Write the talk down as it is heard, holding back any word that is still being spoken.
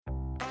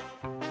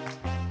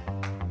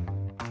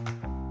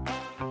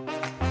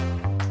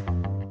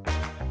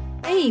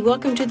Hey,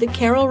 welcome to the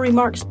Carol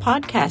Remarks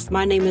podcast.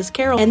 My name is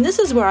Carol, and this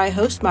is where I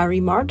host my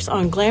remarks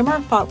on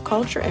glamour, pop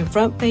culture, and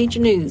front page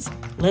news.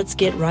 Let's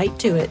get right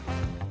to it.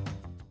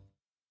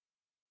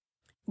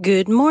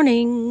 Good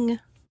morning.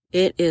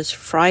 It is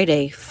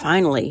Friday,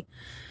 finally,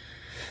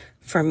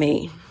 for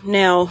me.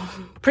 Now,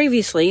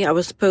 previously,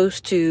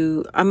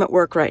 I'm at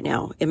work right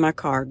now in my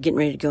car, getting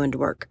ready to go into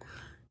work.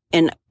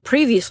 And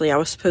previously, I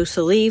was supposed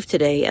to leave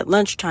today at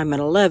lunchtime at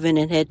 11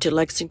 and head to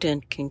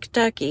Lexington,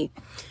 Kentucky,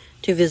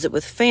 to visit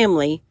with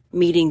family,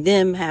 meeting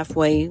them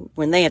halfway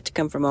when they had to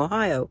come from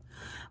Ohio.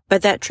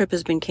 But that trip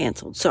has been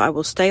canceled, so I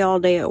will stay all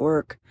day at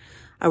work.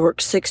 I work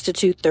 6 to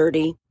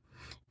 2:30.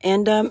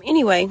 And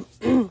anyway,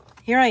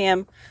 here I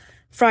am,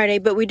 Friday,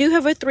 but we do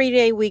have a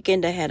 3-day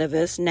weekend ahead of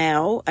us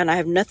now, and I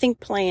have nothing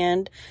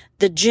planned.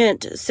 The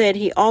gent said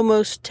he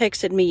almost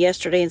texted me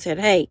yesterday and said,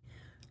 hey,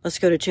 let's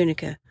go to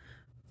Tunica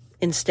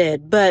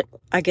instead, but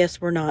I guess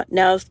we're not.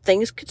 Now,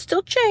 things could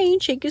still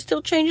change. He could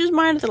still change his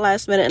mind at the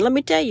last minute, and let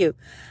me tell you,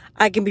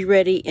 I can be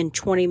ready in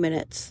 20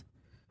 minutes.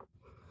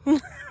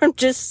 I'm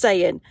just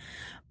saying.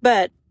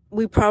 But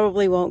we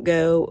probably won't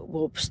go.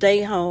 We'll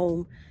stay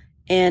home.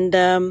 And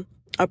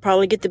I'll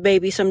probably get the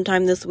baby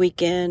sometime this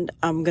weekend.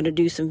 I'm going to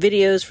do some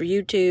videos for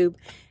YouTube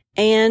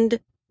and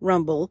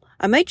Rumble.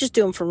 I may just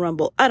do them for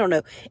Rumble. I don't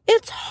know.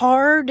 It's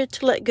hard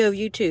to let go of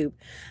YouTube.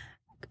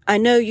 I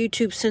know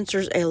YouTube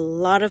censors a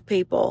lot of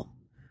people,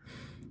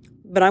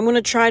 but I'm going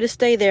to try to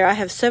stay there. I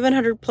have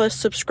 700 plus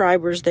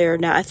subscribers there.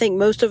 Now, I think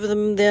most of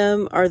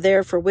them are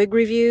there for wig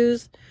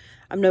reviews.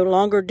 I'm no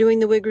longer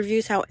doing the wig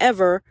reviews.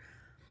 However,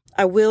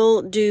 I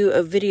will do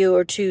a video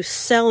or two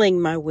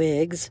selling my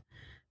wigs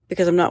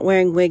because I'm not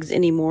wearing wigs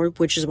anymore,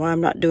 which is why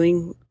I'm not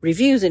doing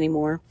reviews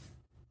anymore.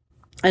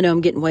 I know I'm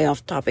getting way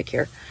off topic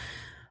here,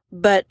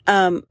 but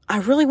I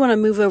really want to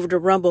move over to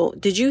Rumble.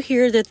 Did you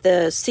hear that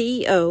the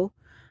CEO,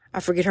 I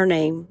forget her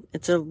name,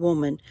 it's a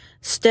woman,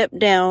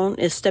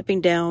 is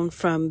stepping down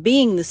from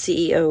being the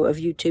CEO of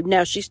YouTube.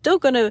 Now, she's still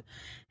going to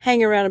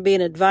hang around and be an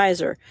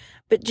advisor,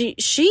 but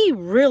she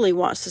really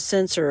wants to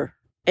censor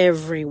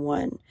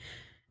everyone.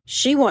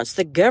 She wants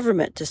the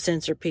government to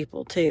censor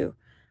people too.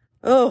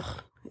 Oh,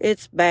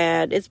 it's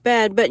bad. It's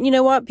bad. But you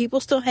know what? People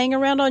still hang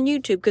around on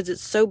YouTube because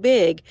it's so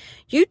big.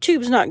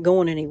 YouTube's not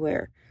going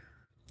anywhere.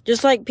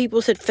 Just like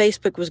people said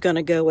Facebook was going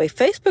to go away.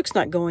 Facebook's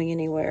not going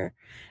anywhere.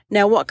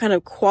 Now, what kind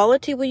of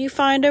quality will you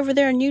find over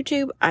there on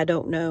YouTube? I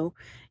don't know.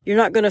 You're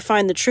not going to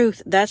find the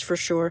truth, that's for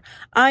sure.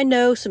 I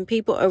know some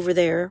people over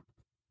there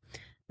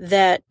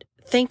that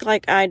think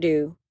like I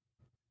do,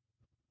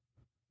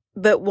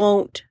 but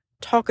won't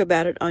talk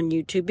about it on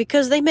YouTube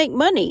because they make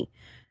money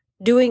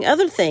doing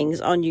other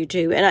things on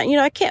YouTube. And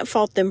I can't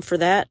fault them for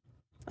that.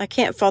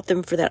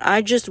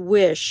 I just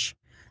wish,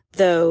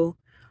 though,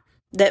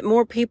 that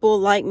more people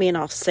like me, and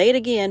I'll say it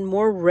again,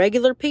 more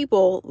regular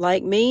people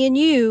like me and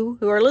you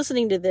who are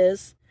listening to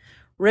this,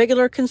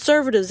 regular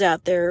conservatives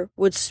out there,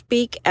 would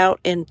speak out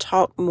and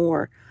talk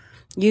more.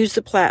 Use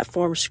the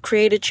platforms,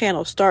 create a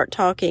channel, start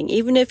talking.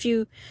 Even if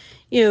you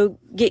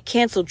get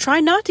canceled, try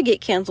not to get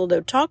canceled,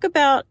 though. Talk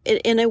about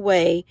it in a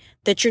way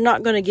that you're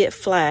not going to get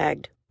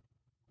flagged.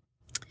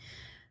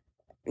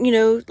 A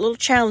little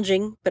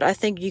challenging, but I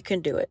think you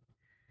can do it.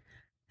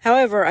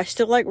 However, I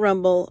still like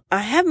Rumble. I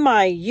have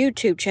my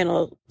YouTube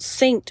channel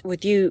synced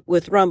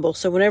with Rumble.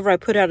 So whenever I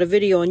put out a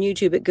video on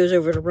YouTube, it goes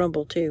over to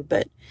Rumble too.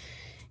 But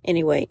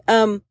anyway,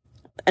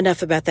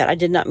 enough about that. I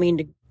did not mean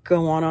to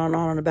go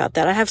on about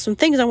that. I have some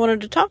things I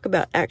wanted to talk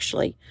about,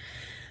 actually.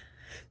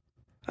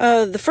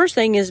 The first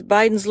thing is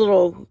Biden's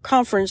little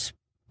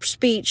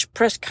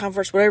press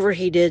conference, whatever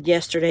he did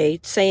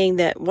yesterday, saying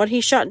that what he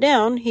shot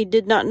down, he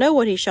did not know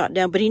what he shot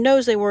down, but he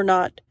knows they were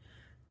not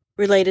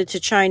related to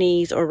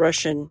Chinese or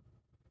Russian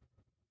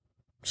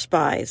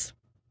spies.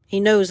 He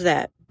knows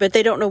that, but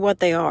they don't know what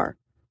they are.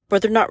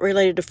 But they're not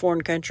related to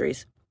foreign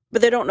countries, but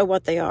they don't know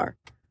what they are.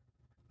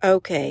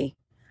 Okay.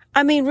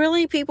 I mean,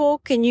 really, people,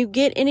 can you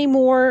get any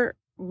more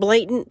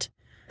blatant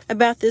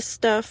about this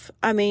stuff?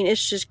 I mean,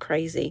 it's just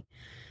crazy.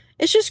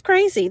 It's just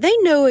crazy. They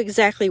know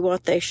exactly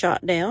what they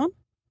shot down.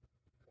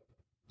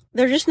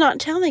 They're just not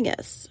telling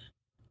us.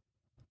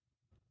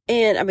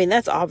 And I mean,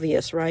 that's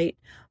obvious, right?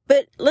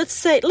 But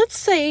let's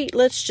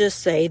just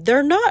say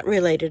they're not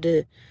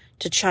related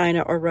to China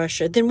or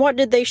Russia. Then what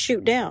did they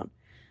shoot down?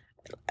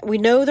 We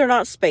know they're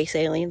not space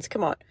aliens.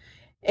 Come on.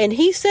 And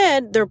he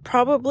said they're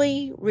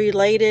probably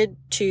related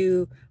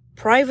to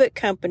private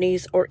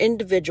companies or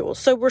individuals.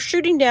 So we're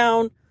shooting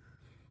down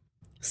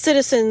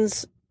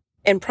citizens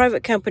and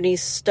private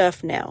companies'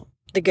 stuff now.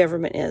 The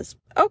government is.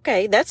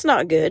 Okay, that's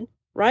not good,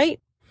 right?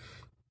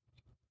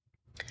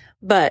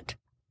 But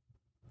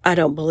I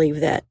don't believe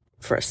that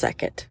for a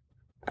second.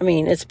 I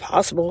mean, it's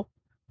possible,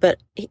 but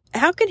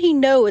how can he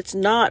know it's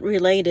not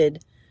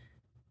related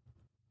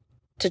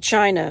to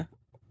China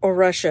or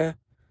Russia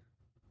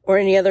or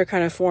any other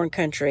kind of foreign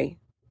country,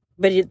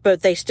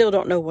 but they still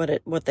don't know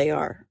what they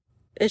are?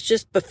 It's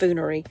just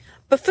buffoonery.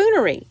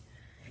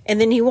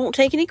 And then he won't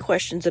take any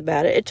questions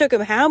about it. It took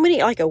him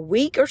like a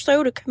week or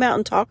so to come out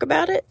and talk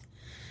about it?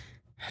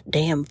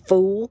 Damn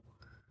fool.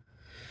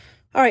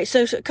 All right,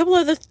 so a couple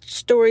other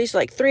stories,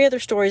 like 3 other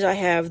stories I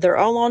have. They're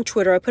all on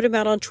Twitter. I put them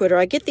out on Twitter.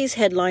 I get these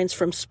headlines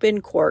from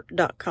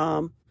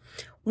spincourt.com.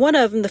 One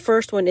of them, the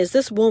first one, is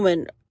this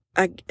woman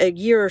a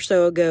year or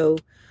so ago,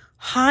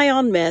 high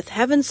on meth,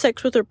 having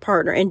sex with her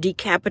partner and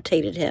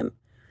decapitated him.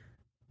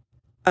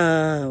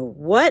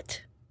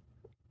 What?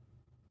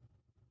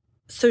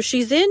 So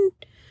she's in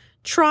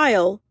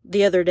trial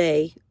the other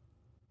day,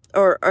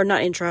 or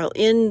not in trial,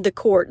 in the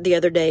court the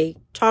other day,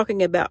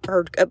 talking about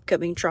her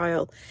upcoming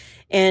trial.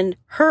 And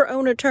her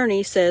own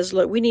attorney says,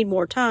 look, we need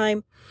more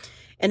time.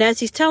 And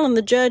as he's telling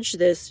the judge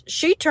this,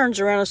 she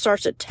turns around and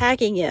starts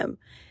attacking him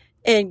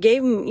and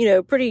gave him,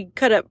 a pretty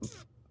cut up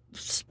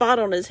spot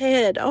on his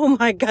head. Oh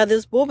my God,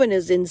 this woman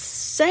is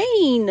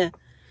insane.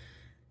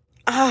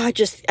 I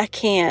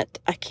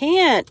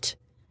can't.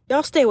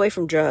 Y'all stay away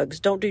from drugs.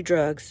 Don't do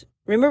drugs.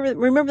 Remember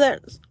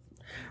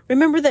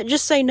that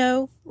Just Say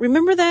No?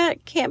 Remember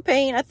that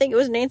campaign? I think it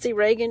was Nancy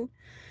Reagan.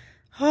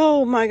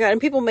 Oh my God.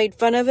 And people made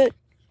fun of it.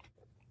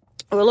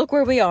 Well, look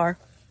where we are.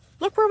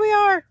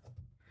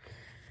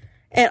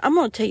 And I'm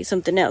going to tell you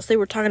something else. They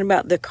were talking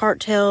about the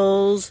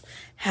cartels,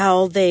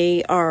 how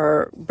they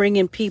are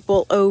bringing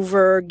people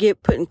over,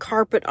 putting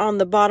carpet on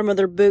the bottom of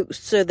their boots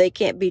so they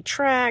can't be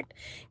tracked,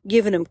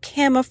 giving them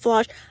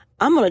camouflage.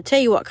 I'm going to tell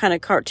you what kind of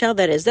cartel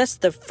that is. That's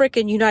the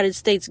frickin' United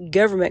States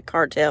government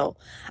cartel.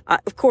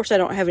 Of course, I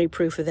don't have any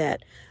proof of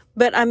that.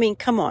 But, I mean,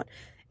 come on.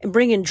 And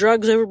bringing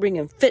drugs over,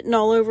 bringing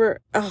fentanyl over.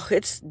 Oh,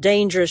 it's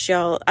dangerous,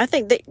 y'all. I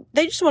think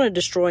they just want to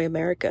destroy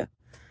America.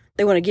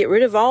 They want to get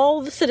rid of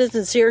all the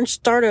citizens here and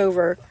start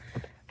over.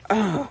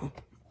 Oh,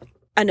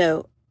 I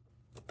know,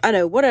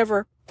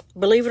 whatever.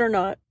 Believe it or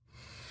not.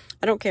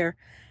 I don't care.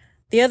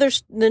 The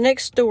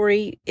next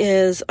story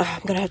is,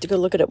 I'm going to have to go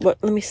look at it.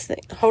 Let me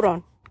think. Hold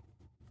on.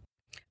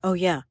 Oh,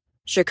 yeah.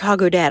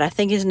 Chicago dad. I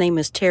think his name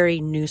is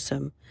Terry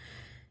Newsom,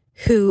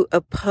 who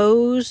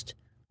opposed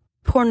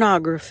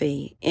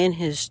pornography in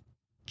his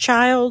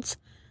child's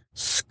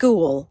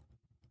school,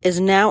 is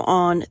now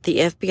on the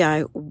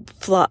FBI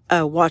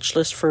watch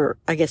list for,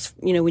 I guess,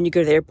 when you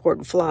go to the airport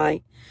and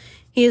fly.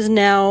 He is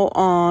now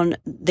on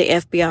the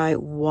FBI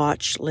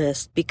watch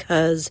list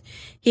because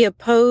he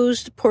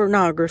opposed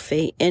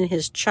pornography in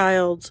his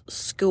child's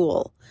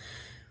school.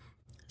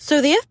 So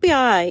the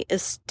FBI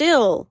is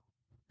still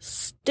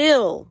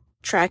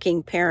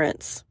tracking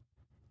parents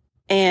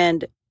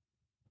and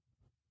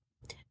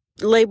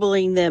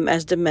labeling them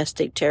as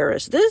domestic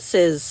terrorists. This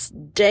is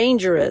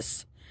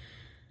dangerous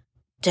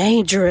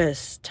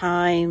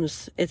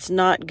times. It's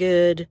not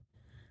good.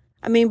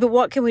 I mean, but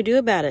what can we do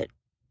about it?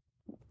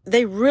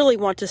 They really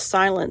want to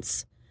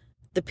silence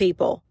the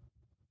people.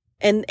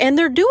 And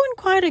they're doing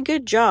quite a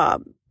good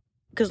job.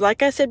 Because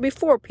like I said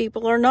before,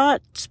 people are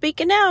not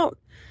speaking out.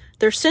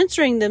 They're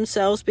censoring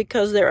themselves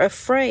because they're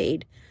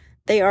afraid.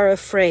 They are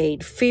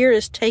afraid. Fear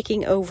is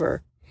taking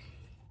over.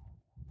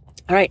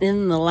 All right, and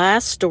then the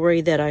last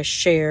story that I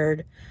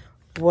shared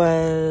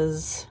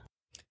was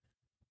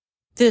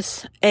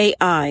this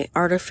AI,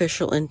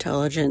 artificial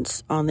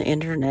intelligence, on the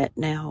internet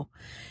now.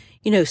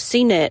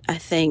 CNET, I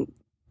think,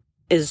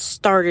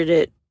 started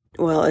it,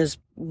 as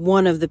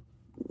one of the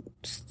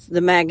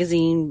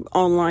magazine,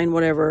 online,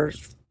 whatever.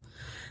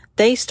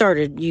 They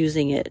started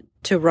using it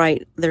to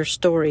write their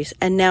stories.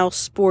 And now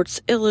Sports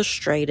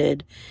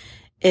Illustrated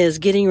is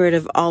getting rid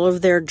of all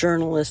of their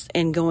journalists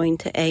and going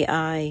to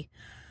AI.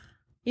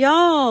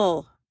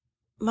 Y'all,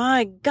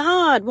 my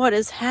God, what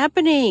is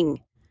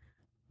happening?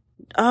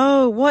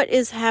 Oh, what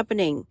is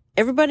happening?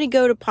 Everybody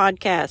go to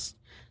podcasts.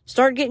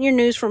 Start getting your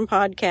news from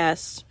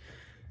podcasts.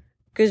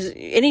 Because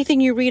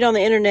anything you read on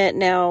the internet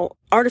now,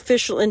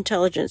 artificial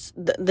intelligence,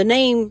 the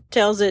name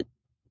tells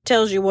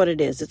you what it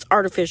is. It's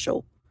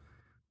artificial.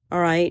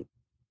 All right.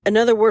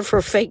 Another word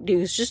for fake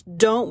news. Just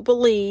don't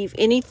believe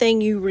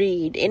anything you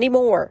read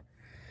anymore.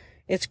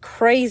 It's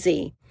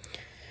crazy.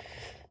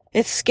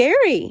 It's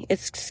scary.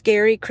 It's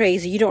scary,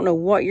 crazy. You don't know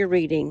what you're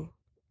reading.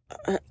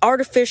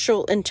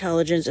 Artificial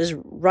intelligence is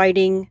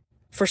writing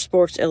for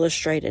Sports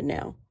Illustrated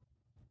now.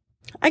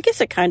 I guess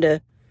it kind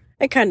of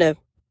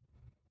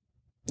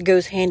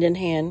goes hand in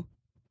hand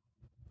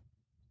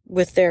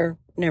with their,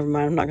 never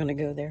mind, I'm not going to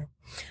go there.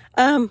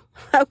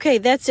 Okay,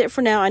 that's it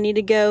for now. I need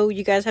to go.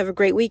 You guys have a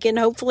great weekend.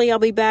 Hopefully I'll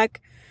be back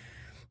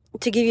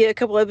to give you a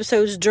couple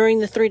episodes during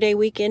the 3-day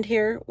weekend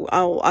here.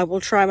 I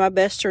will try my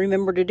best to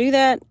remember to do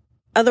that.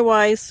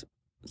 Otherwise,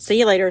 see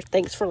you later.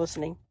 Thanks for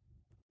listening.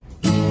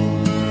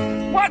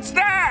 What's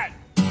that?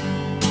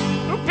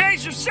 Who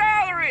pays your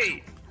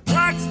salary?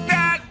 What's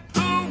that?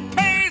 Who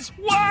pays?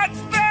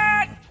 What's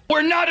that?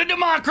 We're not a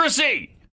democracy!